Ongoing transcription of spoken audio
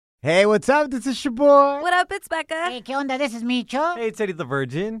Hey, what's up? This is your boy. What up? It's Becca. Hey, ¿qué onda? This is Micho. Hey, it's Eddie the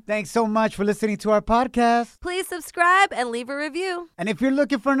Virgin. Thanks so much for listening to our podcast. Please subscribe and leave a review. And if you're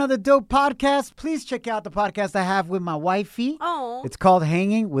looking for another dope podcast, please check out the podcast I have with my wifey. Oh. It's called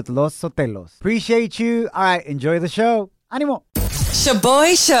Hanging with Los Sotelos. Appreciate you. All right, enjoy the show. Ánimo.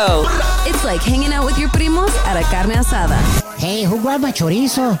 Shaboy Show. It's like hanging out with your primos at a carne asada. Hey, who grabbed my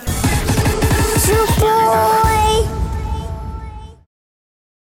chorizo?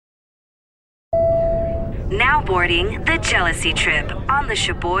 Now boarding the Jealousy Trip on the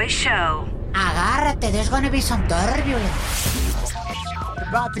Shaboy Show. Agárrate, there's gonna be some turbulence.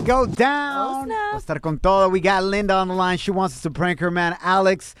 About to go down. snap. Let's start con todo. We got Linda on the line. She wants us to prank her man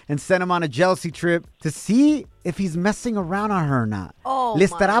Alex and send him on a jealousy trip to see if he's messing around on her or not. Oh, ¿Le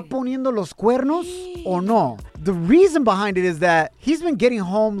estará my. poniendo los cuernos o no? The reason behind it is that he's been getting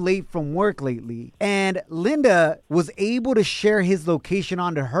home late from work lately, and Linda was able to share his location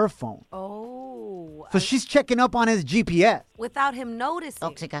onto her phone. Oh. So she's checking up on his GPS. Without him noticing.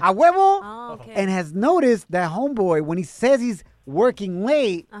 Tóxica. A huevo. Oh, okay. And has noticed that homeboy, when he says he's working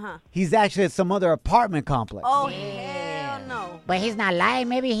late, he's actually at some other apartment complex. Oh, hell no. But he's not lying.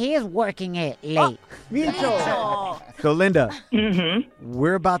 Maybe he is working it late. Micho. Oh. So, Linda,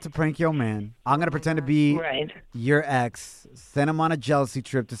 we're about to prank your man. I'm going to pretend to be your ex, send him on a jealousy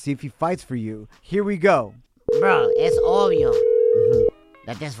trip to see if he fights for you. Here we go. Bro, it's obvio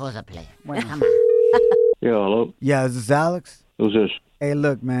that this was a play. Come on. Yeah, hello? Yeah, is this Alex? Who's this? Hey,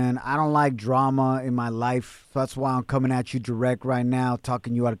 look, man, I don't like drama in my life. So that's why I'm coming at you direct right now,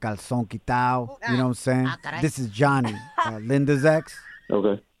 talking you al calzón quitao. You know what I'm saying? caray. This is Johnny, Linda's ex.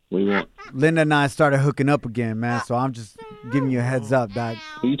 Okay. What do you want? Linda and I started hooking up again, man, so I'm just giving you a heads up, dog.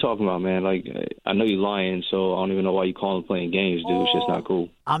 What are you talking about, man? Like, I know you're lying, so I don't even know why you calling playing games, dude. It's just not cool.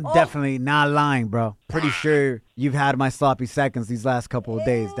 I'm definitely not lying, bro. Pretty sure you've had my sloppy seconds these last couple of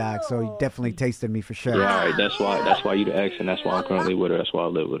days, Doc. So you definitely tasted me for sure. Yeah, all right. That's why you the ex, and that's why I'm currently with her. That's why I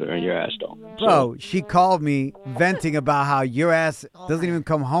live with her, and your ass don't. Bro, she called me venting about how your ass doesn't even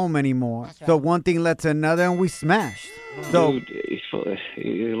come home anymore. So one thing led to another, and we smashed. So Dude,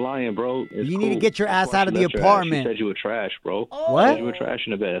 you're lying, bro. It's you need to cool. get your That's ass why out of she the left your ass. apartment. She said you were trash, bro. What? She said you were trash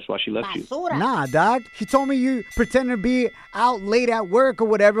in the bed. That's why she left you. Basura. Nah, dog. She told me you pretending to be out late at work or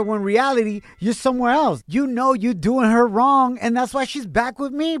whatever when in reality you're somewhere else. You know you're doing her wrong, and that's why she's back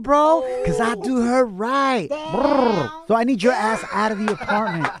with me, bro. Because I do her right. Brr. So I need your ass out of the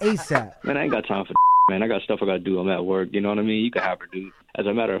apartment ASAP. Man, I ain't got time for man. I got stuff I got to do. I'm at work. You know what I mean? You can have her, dude. As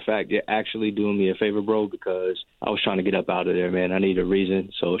a matter of fact, you're actually doing me a favor, bro, because I was trying to get up out of there, man. I need a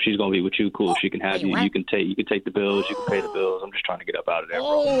reason. So if she's going to be with you, cool. She can have wait, you. what? You can take the bills. You can pay the bills. I'm just trying to get up out of there,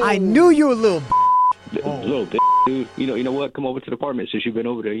 bro. I knew you were a little Little dude. You know what? Come over to the apartment since you've been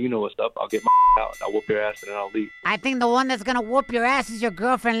over there. You know what's up. I'll get my out. I'll whoop your ass and then I'll leave. I think the one that's gonna whoop your ass is your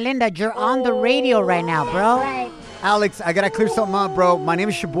girlfriend, Linda. You're on the radio right now, bro. Alex, I gotta clear something up, bro. My name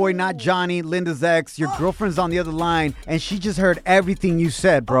is your boy, not Johnny, Linda's ex. Your girlfriend's on the other line, and she just heard everything you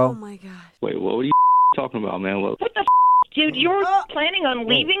said, bro. Oh, my gosh. Wait, what are you talking about, man? What? What the dude, you were planning on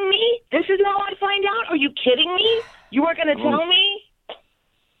leaving me? This is how I find out? Are you kidding me? You weren't going to tell me?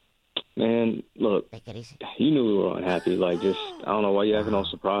 Man, look, Take it easy. you knew we were unhappy. Like, just, I don't know why you acting all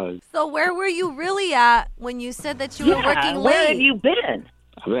surprised. So where were you really at when you said that you were working late? Where have you been?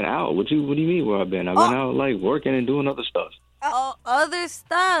 I've been out. What do you mean where I've been? I've been out, like, working and doing other stuff. Oh, other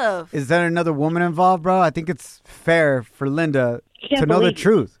stuff. Is there another woman involved, bro? I think it's fair for Linda Can't to know the believe-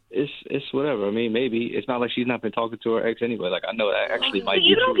 truth. It's whatever. I mean, maybe. It's not like she's not been talking to her ex anyway. Like, I know that actually might be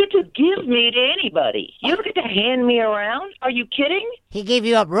You don't true. get to give me to anybody. You don't get to hand me around. Are you kidding? He gave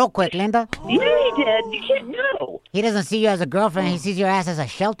you up real quick, Linda. Yeah, he did. You can't know. He doesn't see you as a girlfriend. He sees your ass as a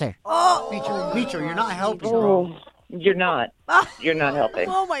shelter. Micho, you're not helping, bro. You're not. You're not helping.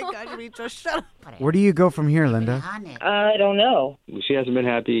 Oh, my gosh, Richo, shut up. Where do you go from here, Linda? I don't know. She hasn't been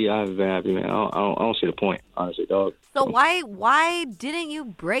happy. I haven't been happy, man. I don't see the point, honestly, dog. So why didn't you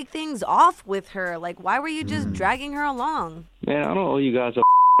break things off with her? Like, why were you just dragging her along? Man, I don't owe you guys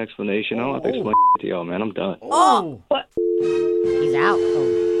a explanation. I don't have to explain to y'all, man. I'm done. Oh, What? He's out.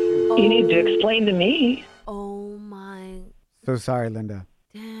 You need to explain to me. oh my, So sorry, Linda.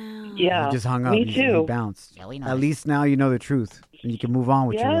 damn. Yeah. You just hung up. Me You too. bounced. Yeah, we know At this. least now you know the truth. And you can move on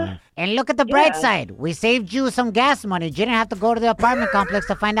with your Yeah. life. And look at the bright Yeah. side. We saved you some gas money. You didn't have to go to the apartment complex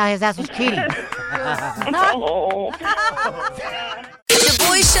to find out his ass was cheating. Oh.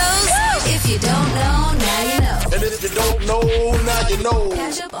 Shaboy Shows. If you don't know, now you know. And if you don't know, now you know.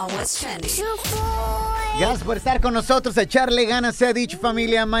 Catch up on what's trending. Gracias por estar con nosotros. Echarle ganas, se ha dicho,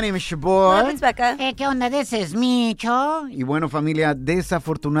 familia. My name is Shaboy. It's Becca. ¿Qué onda? This is Micho. Y bueno, familia,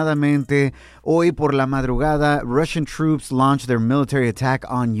 desafortunadamente, hoy por la madrugada, Russian troops launched their military attack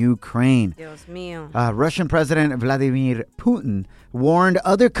on Ukraine. Dios mío. Russian President Vladimir Putin warned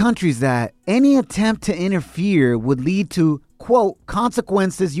other countries that any attempt to interfere would lead to, quote,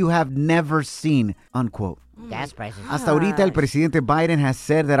 consequences you have never seen, unquote. Gas prices. Hasta ahorita, el presidente Biden has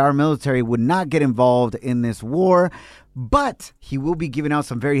said that our military would not get involved in this war, but he will be giving out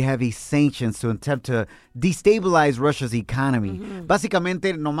some very heavy sanctions to attempt to destabilize Russia's economy.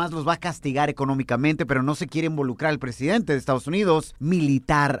 Básicamente, nomás los va a castigar económicamente, pero no se quiere involucrar el presidente de Estados Unidos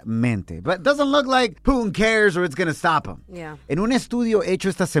militarmente. But it doesn't look like Putin cares or it's going to stop him. Yeah. En un estudio hecho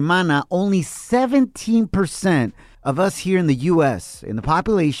esta semana, only 17% of us here in the U.S., in the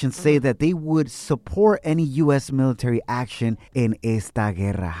population, say that they would support any U.S. military action in esta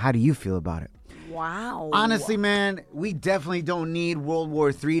guerra. How do you feel about it? Wow. Honestly, man, we definitely don't need World War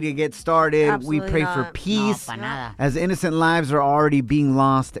III to get started. Absolutely we pray for not. peace, No, pa' nada. as innocent lives are already being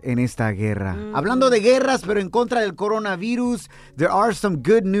lost in esta guerra. Hablando de guerras, pero en contra del coronavirus, there are some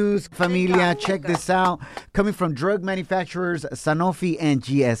good news, familia. Check this out. Coming from drug manufacturers Sanofi and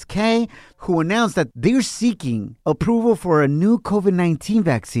GSK, who announced that they're seeking approval for a new COVID-19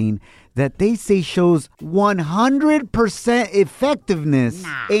 vaccine that they say shows 100% effectiveness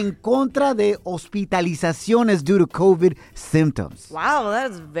en contra de hospitalizaciones due to COVID symptoms. Wow,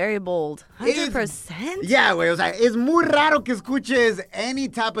 that is very bold. 100%? Yeah, güey, o sea, es muy raro que escuches any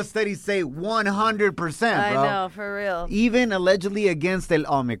type of study say 100%, I bro. know, for real. Even allegedly against el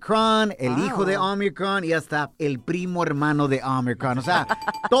Omicron, el hijo de Omicron y hasta el primo hermano de Omicron. O sea,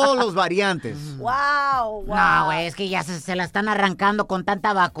 todos los variantes. Wow, No, wow. güey, es que ya se la están arrancando con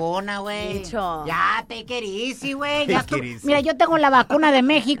tanta vacuna, güey. Micho. Ya, take it easy, güey. Take Ya it easy. Mira, yo tengo la vacuna de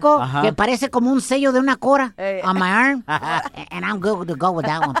México Ajá. que parece como un sello de una cora Hey. on my arm. And I'm good to go with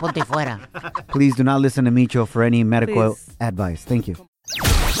that one. Punto y fuera. Please do not listen to Micho for any medical Please. advice. Thank you.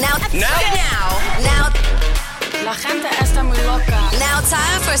 Now. La gente está muy loca. Now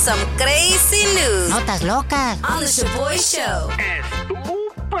time for some crazy news Notas locas. on the Shaboy Show.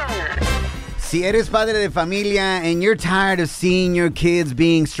 Si eres padre de familia and you're tired of seeing your kids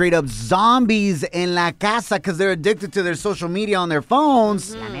being straight up zombies en la casa because they're addicted to their social media on their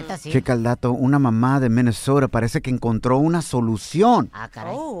phones, La neta, sí. checa el dato, una mamá de Minnesota parece que encontró una solución. Ah,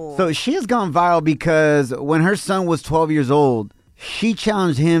 caray. Oh. So she has gone viral because when her son was 12 years old, she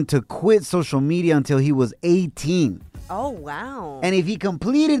challenged him to quit social media until he was 18. Oh, wow. And if he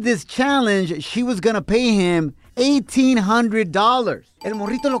completed this challenge, she was going to pay him $1,800. El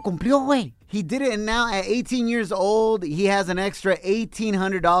morrito lo cumplió, güey. He did it, and now at 18 years old, he has an extra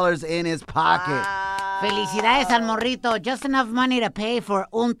 $1,800 in his pocket. Felicidades al morrito. Just enough money to pay for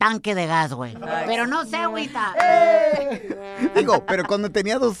un tanque de gas, güey. Pero no se agüita. Digo, pero cuando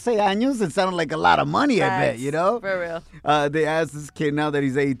tenía 12 años, it sounded like a lot of money, I bet, you know? For real. They asked this kid now that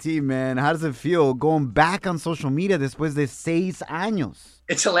he's 18, man, how does it feel going back on social media después de 6 años?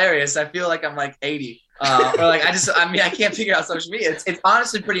 It's hilarious. I feel like I'm like 80. Or like I can't figure out social media. It's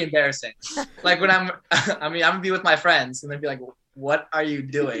honestly pretty embarrassing. Like when I'm gonna be with my friends and they'd be like, "What are you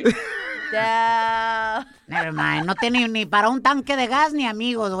doing?" Yeah. Never mind. No tiene ni para un tanque de gas ni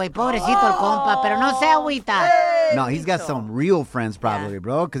amigos, güey. Pobrecito el compa. Pero no se agüita. No, he's got some real friends probably,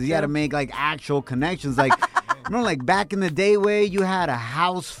 bro, because he had to make like actual connections. Like, you know, like back in the day where you had a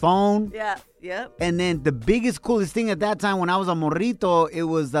house phone. Yeah. Yep. And then the biggest, coolest thing at that time when I was a morrito, it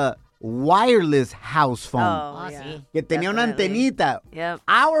was the wireless house phone. Oh, yeah. yeah. Que tenía una Definitely. antenita. Yep.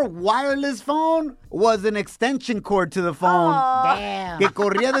 Our wireless phone was an extension cord to the phone. Damn. Que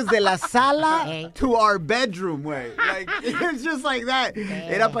corría desde la sala Hey. to our bedroom, güey. Like, it's just like that.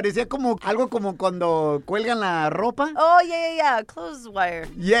 Era, parecía como algo como cuando cuelgan la ropa. Oh, yeah. Clothes wire.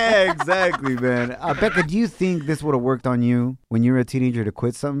 Yeah, exactly, man. Becca, do you think this would have worked on you when you were a teenager to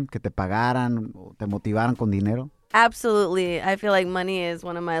quit something? Que te pagaran o te motivaran con dinero? Absolutely. I feel like money is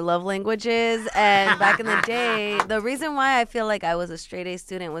one of my love languages. And back in the day, the reason why I feel like I was a straight A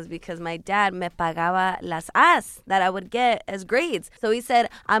student was because my dad me pagaba las A's that I would get as grades. So he said,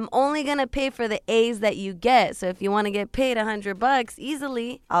 I'm only going to pay for the A's that you get. So if you want to get paid $100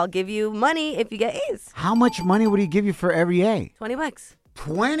 easily, I'll give you money if you get A's. How much money would he give you for every A? $20.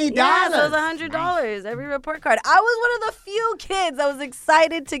 $20. Yeah, so it was $100 every report card. I was one of the few kids that was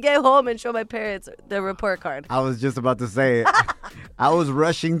excited to get home and show my parents the report card. I was just about to say it. I was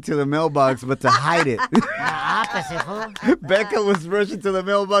rushing to the mailbox, but to hide it. Becca was rushing to the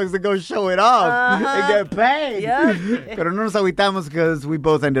mailbox to go show it off and get paid. Yep. Pero no nos agüitamos because we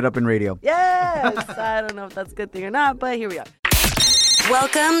both ended up in radio. Yes. I don't know if that's a good thing or not, but here we are.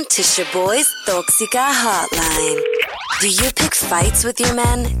 Welcome to Shaboy's Toxica Hotline. Do you pick fights with your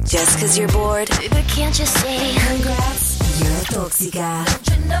men just because you're bored? But can't you say Congrats, you're Toxica. Don't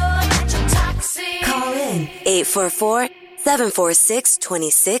you know that you're toxic? Call in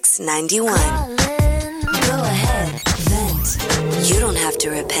 844-746-2691. Go ahead, vent. You don't have to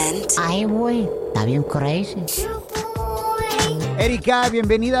repent. Ay, güey, está bien crazy. Erika,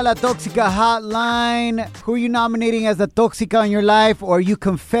 bienvenida a la Tóxica Hotline. Who are you nominating as the tóxica in your life, or are you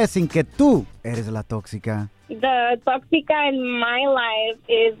confessing que tú eres la tóxica? The tóxica in my life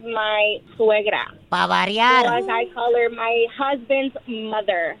is my suegra. Pa' variar. Or as I call her, my husband's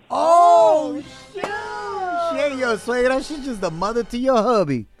mother. Oh, shoot. She ain't your suegra. She's just the mother to your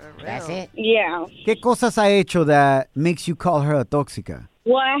hubby. That's it. Yeah. ¿Qué cosas ha hecho that makes you call her a tóxica?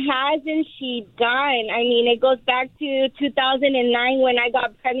 What hasn't she done? I mean, it goes back to 2009 when I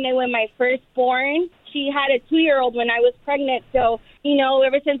got pregnant with my firstborn. She had a 2-year-old when I was pregnant. So, you know,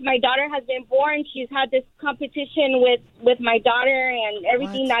 ever since my daughter has been born, she's had this competition with my daughter, and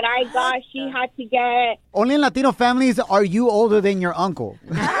everything that I got, she had to get. Only in Latino families are you older than your uncle.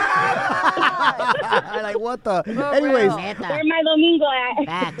 Like, what the? Anyways. Where my domingo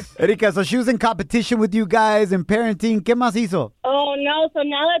at? Erika, so she was in competition with you guys in parenting. ¿Qué más hizo? Oh, no. So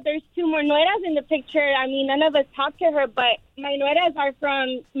now that there's 2 more nueras in the picture, I mean, none of us talk to her, but my nueras are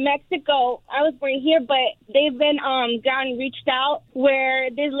from Mexico. I was born here, but they've been reached out where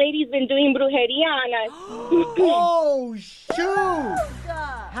this lady's been doing brujeria on us. Oh, shoot.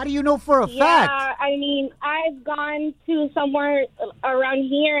 How do you know for a fact? Yeah, I mean, I've gone to somewhere around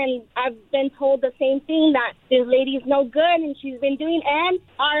here, and I've been told the same thing, that this lady's no good, and she's been doing, and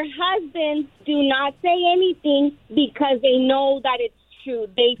our husbands do not say anything because they know that it's true.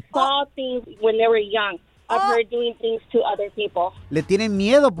 They saw things when they were young of her doing things to other people. Le tienen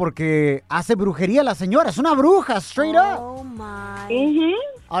miedo porque hace brujería la señora. Es una bruja, straight up. Oh, my.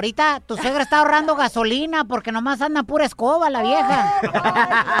 Ahorita tu suegra está ahorrando gasolina porque nomás anda pura escoba la vieja.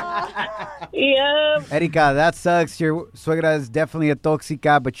 Yeah. Erika, that sucks. Your suegra is definitely a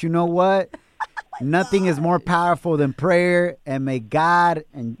tóxica, but you know what? Nothing is more powerful than prayer, and may God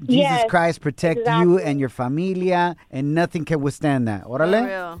and Jesus Christ protect you and your familia, and nothing can withstand that.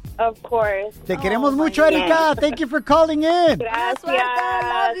 Órale. Of course. Te queremos mucho, Erika. Thank you for calling in. Gracias.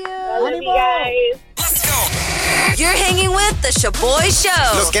 Love you. I love you guys. You're hanging with The Shaboy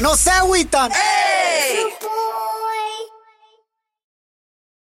Show. Los que no se agüitan. Hey!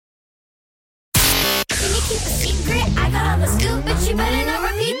 I got all the scoop, but you better not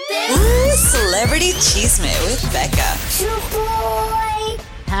repeat this. Ooh, Celebrity Cheesemate with Becca.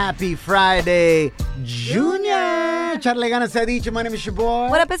 Happy Friday, Junior. Charle ganas se ha dicho. My name is your boy.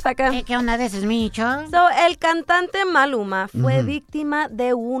 What up, it's Becca. ¿Qué onda? This is me, Cho. So, el cantante Maluma fue víctima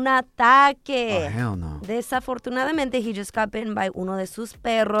de un ataque. Oh, hell no. Desafortunadamente, he just got bitten by uno de sus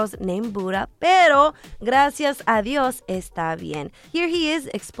perros named Buddha, pero gracias a Dios está bien. Here he is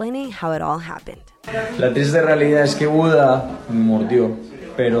explaining how it all happened. La triste realidad es que Buda me mordió,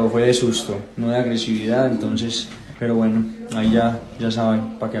 pero fue de susto, no de agresividad, entonces, pero bueno, ahí ya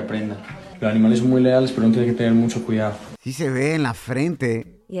saben, para que aprendan. Los animales son muy leales, pero uno tiene que tener mucho cuidado. Sí se ve en la frente.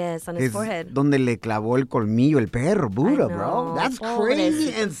 Yes, on his Es forehead. donde le clavó el colmillo el perro, Buddha, I know, bro. That's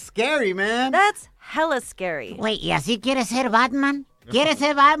crazy and scary, man. That's hella scary. Wait, ¿y así quiere ser Batman? ¿Quiere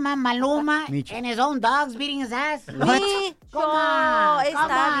ser Batman, Maluma, Micho. and his own dogs beating his ass? Micho, Come on, está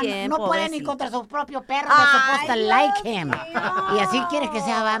come on. bien, No puede ni pobrecito. contra su propio perro. They're supposed to like him. Y así quiere que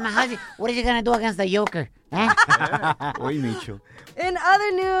sea Batman. What is he gonna do against the Joker? Oye, Micho. In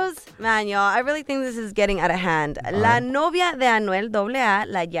other news, man, y'all, I really think this is getting out of hand. La novia de Anuel AA,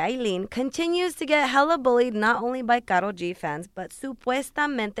 la Yailin, continues to get hella bullied not only by Karol G fans, but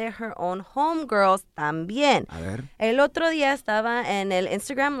supuestamente her own homegirls también. A ver. El otro día estaba en el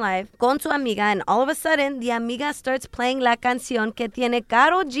Instagram Live con su amiga, and all of a sudden, the amiga starts playing la canción que tiene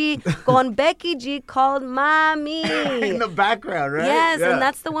Karol G con Becky G called Mami. In the background, right? Yes, Yeah. and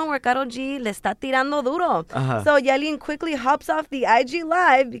that's the one where Karol G le está tirando duro. Uh-huh. So Yailin quickly hops off the IG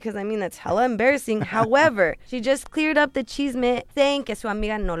Live because, I mean, that's hella embarrassing. However, she just cleared up the chisme saying que su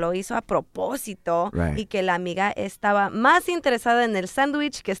amiga no lo hizo a propósito Right. y que la amiga estaba más interesada en el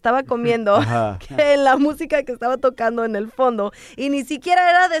sándwich que estaba comiendo Ajá. que en la música que estaba tocando en el fondo y ni siquiera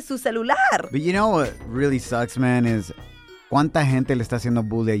era de su celular. But you know what really sucks, man, is ¿Cuánta gente le está haciendo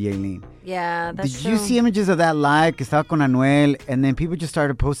bully a Yailin? Yeah, that's Did true. you see images of that live que estaba con Anuel and then people just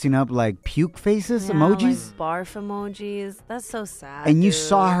started posting up like puke faces, emojis? Like barf emojis. That's so sad. And you dude.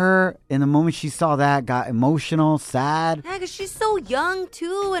 saw her in the moment she saw that, got emotional, sad. Yeah, because she's so young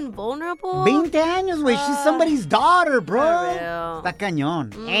too and vulnerable. 20 años, güey. She's somebody's daughter, bro. For real. Está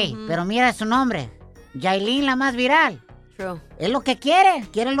cañón. Ey, pero mira su nombre. Yailin, la más viral. True. Es lo que quiere.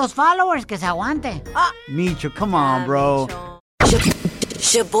 Quieren los followers que se aguante. Micho, come on, bro.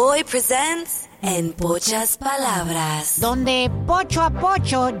 Shaboy presents En Pocas Palabras. Donde pocho a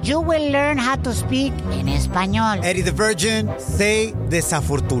pocho, you will learn how to speak en español. Eddie the Virgin, say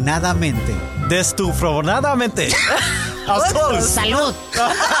desafortunadamente. Desafortunadamente. I was close. Salud.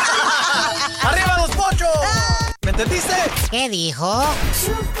 ¡Arriba los pochos! ¿Me entendiste? ¿Qué dijo?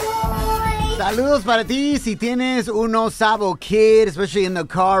 Saludos para ti. Si tienes un No Sabo kid, especially in the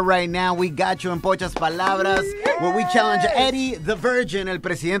car right now, we got you en Pochas Palabras, where we challenge Eddie the Virgin, el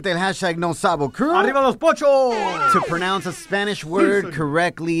presidente del hashtag No Sabo crew, ¡Arriba los pochos! to pronounce a Spanish word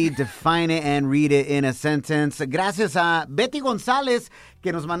correctly, define it, and read it in a sentence. Gracias a Betty González,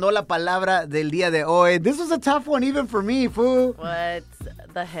 que nos mandó la palabra del día de hoy. This was a tough one even for me, fool. What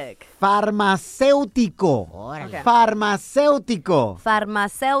the heck? Farmacéutico. Órale. Farmacéutico.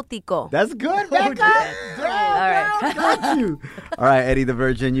 Farmacéutico. That's good, Becca. All right. Got you. All right, Eddie the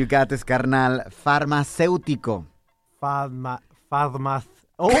Virgin, you got this, carnal. Farmacéutico.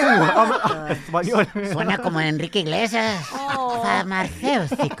 Español. Suena como Enrique Iglesias.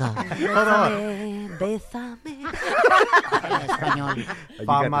 Farmacéutico. Bésame. Español.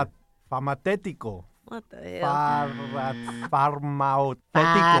 Farmatético. What the hell? Farmautético.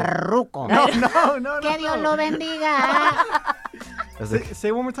 Parruco. No. Que Dios lo bendiga.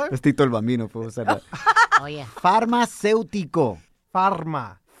 Say one more time. Es Tito el Bambino, puedo usar that. Oye. Farmacéutico.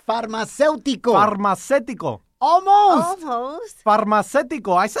 Farmacéutico. Farmacético. Almost. Almost.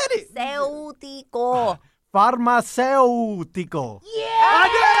 Farmacético. I said it. Céutico. Farmacéutico.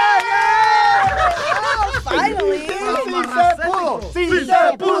 Finally. Sí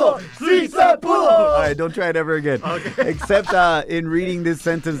se pudo. Sí se pudo. All right, don't try it ever again. Okay. Except in reading this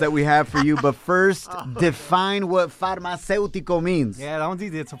sentence that we have for you. But first, define what farmacéutico means. Yeah, that one's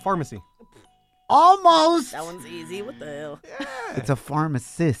easy. It's a pharmacy. Almost. That one's easy. What the hell? It's a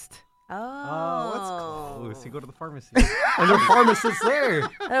pharmacist. Oh. That's close. You go to the pharmacy. And there are pharmacists there.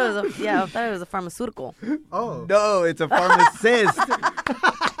 I thought it was a pharmaceutical. Oh. No, it's a pharmacist.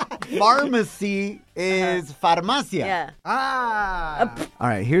 Pharmacy is farmacia. Yeah. All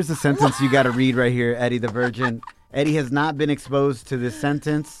right, here's the sentence you got to read right here, Eddie the Virgin. Eddie has not been exposed to this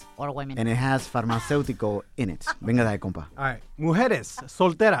sentence, Or women. and it has farmacéutico in it. Venga de ahí, compa. All right. Mujeres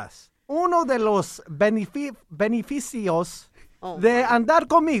solteras. Uno de los beneficios de andar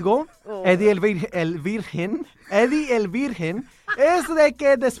conmigo, Eddie el Virgen, es de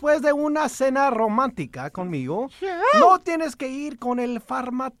que después de una cena romántica conmigo, no tienes que ir con el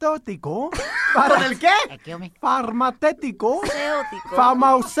farmacéutico. ¿Con el qué? Farmacéutico.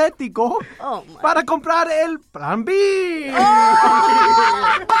 Farmacéutico. Oh, my. Para comprar el plan B. ¡Arriba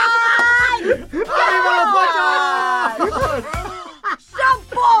los pochos!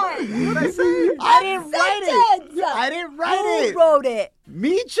 I didn't write it. Who wrote it?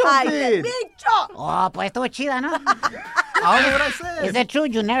 Micho did. Oh, pues estuvo chida, ¿no? I don't know what I said. Is it true?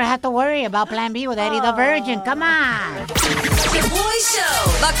 You never have to worry about Plan B with Eddie the Virgin. Come on. Shaboy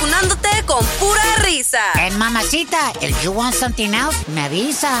Show. Vacunándote con pura risa. And mamacita, if you want something else, me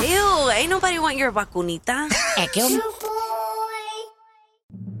avisa. Ew, ain't nobody want your vacunita.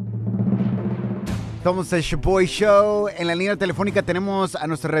 Somos el Shaboy Show. En la línea telefónica tenemos a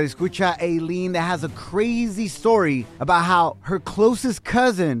nuestra radioescucha Aileen that has a crazy story about how her closest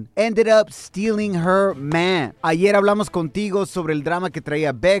cousin ended up stealing her man. Ayer hablamos contigo sobre el drama que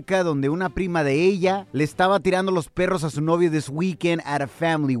traía Becca, donde una prima de ella le estaba tirando los perros a su novio this weekend at a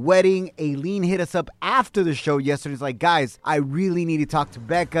family wedding. Aileen hit us up after the show yesterday. It's like, guys, I really need to talk to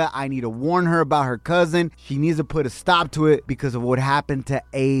Becca. I need to warn her about her cousin. She needs to put a stop to it because of what happened to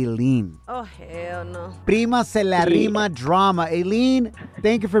Aileen. Oh, hell no. Prima se la rima drama. Aileen,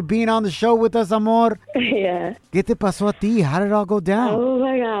 thank you for being on the show with us, amor. Yeah. ¿Qué te pasó a ti? How did it all go down? Oh,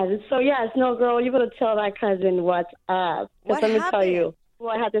 my God. So, yes, no, girl, you better tell that cousin what's up. What Let me happened? tell you. Well,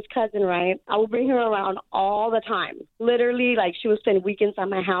 I had this cousin, right? I would bring her around all the time. Literally, like, she would spend weekends at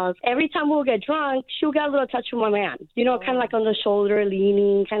my house. Every time we would get drunk, she would get a little touch from my man. You know, kind of like on the shoulder,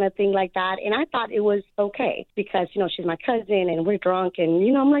 leaning, kind of thing like that. And I thought it was okay because, you know, she's my cousin and we're drunk. And,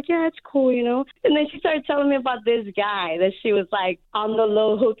 you know, I'm like, yeah, it's cool, you know. And then she started telling me about this guy that she was, like, on the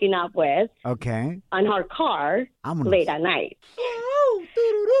low hooking up with Okay. on her car Vámonos. late at night.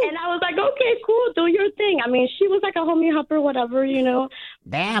 And I was like, okay, cool, do your thing. I mean, she was like a homie hopper, whatever, you know.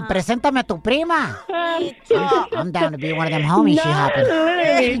 Damn, preséntame a tu prima. I'm down to be one of them homies she hopping.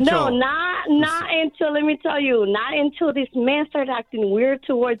 Literally, no, not until, let me tell you, not until this man started acting weird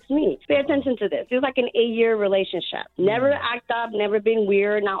towards me. Pay attention to this. It was like an 8-year relationship. Never act up, never been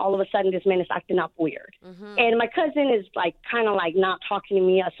weird. Now all of a sudden this man is acting up weird. And my cousin is like kind of like not talking to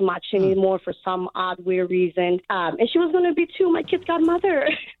me as much anymore for some odd, weird reason. And she was going to be too my kid's godmother.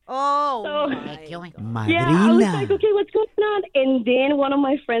 Oh, Madrina. Yeah, I was like, okay, what's going on? And then one of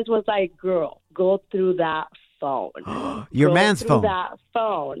my friends was like, girl, go through that phone. Your Go man's through phone. That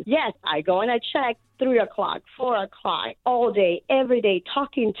phone. Yes, I go and I check 3 o'clock, 4 o'clock, all day, every day,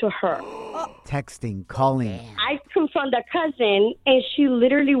 talking to her. Texting, calling. I confront the cousin, and she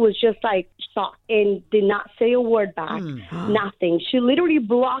literally was just like shocked and did not say a word back. Nothing. She literally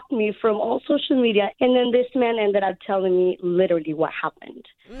blocked me from all social media, and then this man ended up telling me literally what happened.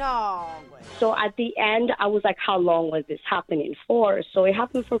 No. So at the end, I was like, how long was this happening for? So it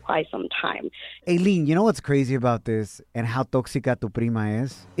happened for quite some time. Aileen, you know what's crazy about this and how tóxica tu prima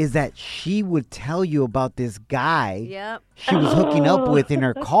is that she would tell you about this guy she was hooking up with in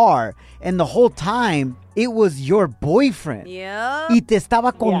her car, and the whole time it was your boyfriend. Y te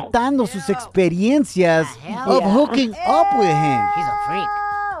estaba contando sus experiencias of hooking up with him. He's a freak.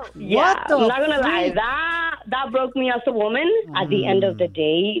 Yeah, What the I'm not gonna lie. freak? That broke me as a woman. At the end of the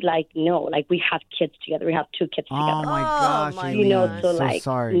day, like no, like we have kids together. We have 2 kids together. Oh my gosh, You know, Aileen, so so like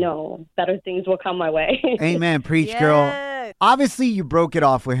sorry. no, better things will come my way. Amen, preach, girl. Obviously, you broke it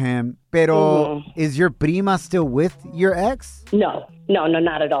off with him, pero is your prima still with your ex? No,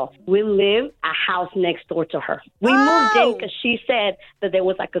 not at all. We live a house next door to her. We moved in because she said that there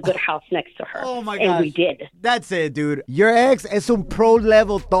was like a good house next to her. Oh my And gosh. we did. That's it, dude. Your ex es un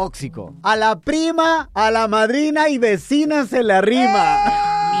pro-level tóxico. A la prima, a la madrina y vecina se la rima.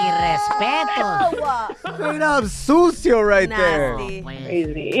 Mi respeto. Straight up sucio right there.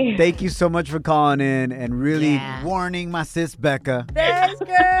 Crazy. Thank you so much for calling in and really warning my sis Becca. Thanks,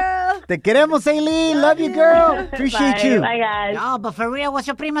 girl. Te queremos, Aileen. Love you, girl. Appreciate you. Bye, guys. Oh, but for real, what's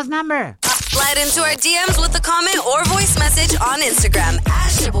your prima's number? Slide into our DMs with a comment or voice message on Instagram at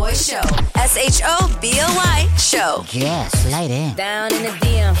Shaboy Show. SHOBOY Show. Yeah, slide in. Down in the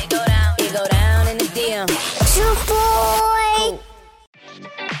DM. It go down in the DM. Shaboy.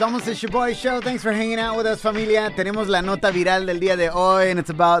 Somos el Shaboy Show. Thanks for hanging out with us, familia. Tenemos la nota viral del día de hoy, and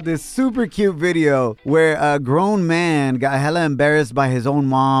it's about this super cute video where a grown man got hella embarrassed by his own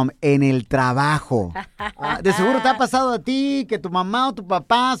mom en el trabajo. De seguro te ha pasado a ti que tu mamá o tu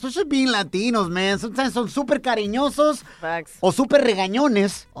papá, especially being Latinos, man, sometimes son super cariñosos o super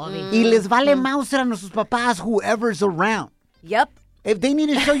regañones y les vale Mauser a nuestros papás, whoever's around. Yep. If they need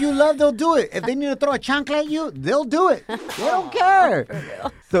to show you love, they'll do it. If they need to throw a chancla at you, they'll do it. They don't care.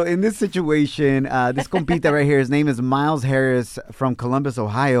 So in this situation, this compita right here, his name is Miles Harris from Columbus,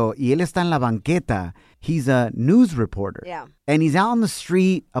 Ohio. Y él está en la banqueta. He's a news reporter. Yeah. And he's out on the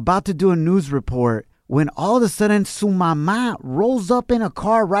street about to do a news report when all of a sudden su mamá rolls up in a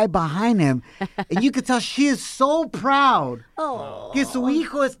car right behind him. And you can tell she is so proud que su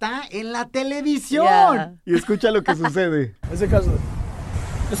hijo está en la televisión. Yeah. Y escucha lo que sucede. Is it because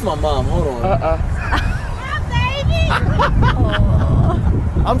this is my mom. Hold on.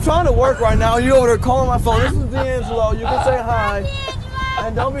 I'm trying to work right now. You over there calling my phone. This is D'Angelo. You can say hi.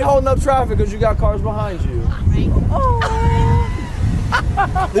 And don't be holding up traffic because you got cars behind you.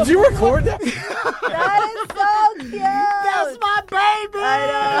 Did you record that? That is so cute. That's my baby. I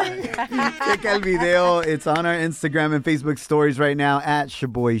know. Check el video. It's on our Instagram and Facebook stories right now at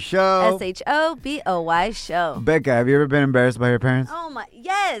Shaboy Show. SHOBOY Show. Becca, have you ever been embarrassed by your parents? Oh my,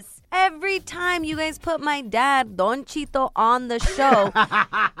 yes. Every time you guys put my dad, Don Chito, on the show,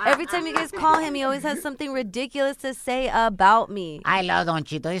 every time you guys call him, he always has something ridiculous to say about me. I love Don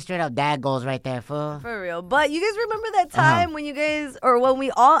Chito. He's straight up dad goals right there, fool. For real. But you guys remember that time when you guys, or when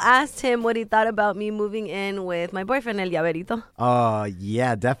we all asked him what he thought about me moving in with my boyfriend, El Llaverito? Oh,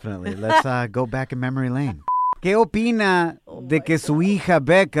 yeah, definitely. Let's go back in memory lane. ¿Qué opina de que su hija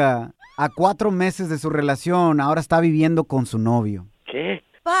Becca, a 4 meses de su relación, ahora está viviendo con su novio? ¿Qué?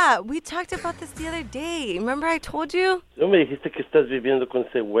 But we talked about this the other day. Remember I told you? ¿No me dijiste que estás viviendo con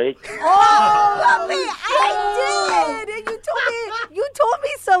ese güey? Oh, papi, I did. You told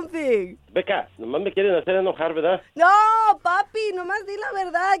me something. Beca, nomás me quieren hacer enojar, ¿verdad? No, papi, nomás di la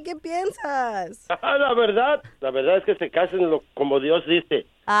verdad. ¿Qué piensas? La verdad es que se casen como Dios dice.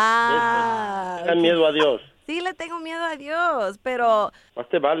 Tengan miedo a Dios. Sí, le tengo miedo a Dios, pero... Más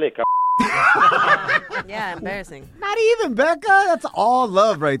te vale, Yeah, embarrassing. Not even, Becca. That's all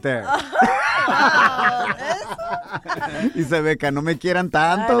love right there. Dice Becca, no me quieran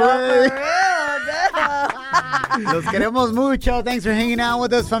tanto, güey. Los queremos mucho. Thanks for hanging out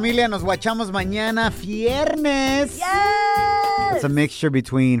with us, familia. Nos guachamos mañana, viernes. Yes! It's a mixture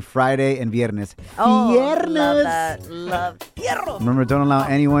between Friday and viernes. Oh, Viernes. love that. Love Fierro. Remember, don't allow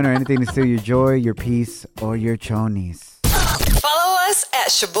anyone or anything to steal your joy, your peace, or your chonies. Follow us at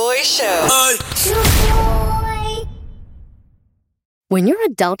Shaboy Show. When you're a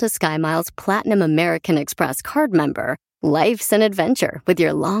Delta SkyMiles Platinum American Express card member, life's an adventure with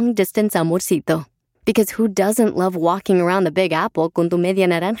your long-distance amorcito. Because who doesn't love walking around the Big Apple con tu media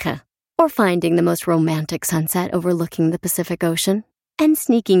naranja? Or finding the most romantic sunset overlooking the Pacific Ocean? And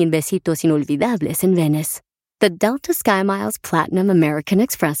sneaking in besitos inolvidables in Venice. The Delta SkyMiles Platinum American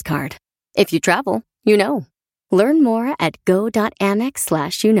Express card. If you travel, you know. Learn more at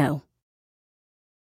go.amex/you know.